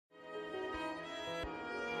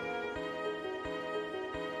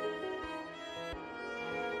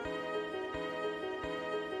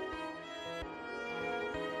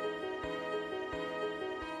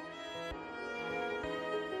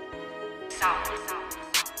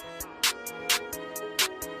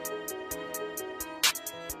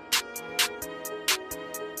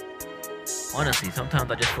Honestly, sometimes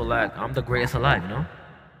I just feel like I'm the greatest alive, you know?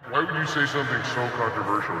 Why would you say something so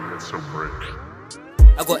controversial yet so brave?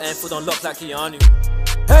 I got Enfield on lock like Keanu.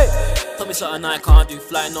 Hey! Tell me something I can't do,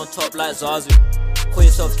 flying on top like Zazu. Call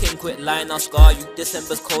yourself king, quit lying, I'll scar you.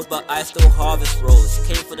 December's cold, but I still harvest rose.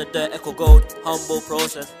 Came for the dirt, echo gold, humble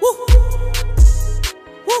process. Woo!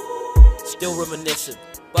 Woo! Still reminiscing,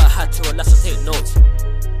 but I had to relax and take notes.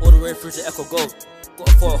 All the way through the echo gold. Got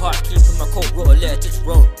a 4 heart, keeping my coat, wrote a letter, just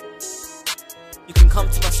wrote. You can come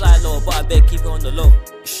to my silo, but I beg keep it on the low.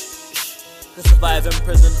 To survive in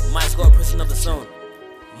prison, mine's got a prison of its own.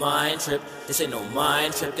 Mind trip, this ain't no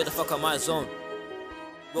mind trip, get the fuck out my zone.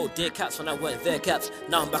 Wrote dear caps when I went their caps,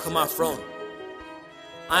 now I'm back on my throne.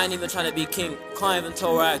 I ain't even trying to be king, can't even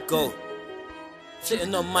tell where I go.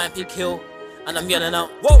 Sitting on my peak hill, and I'm yelling out,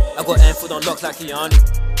 whoa! I got Enfield on lock like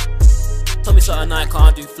Keanu. Tell me something I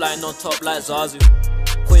can't do, flying on top like Zazu.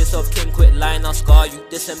 Call yourself king, quit lying, I'll scar you.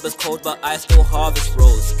 December's cold, but I still harvest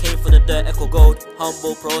rose. Came for the dirt, echo gold,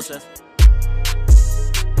 humble process.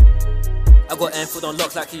 I got Enfield on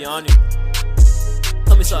lock like Keanu.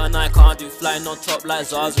 Tell me something I can't do, flying on top like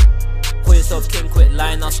Zazu. Call yourself king, quit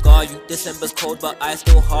lying, I'll scar you. December's cold, but I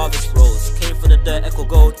still harvest rose. Came for the dirt, echo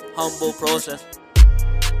gold, humble process.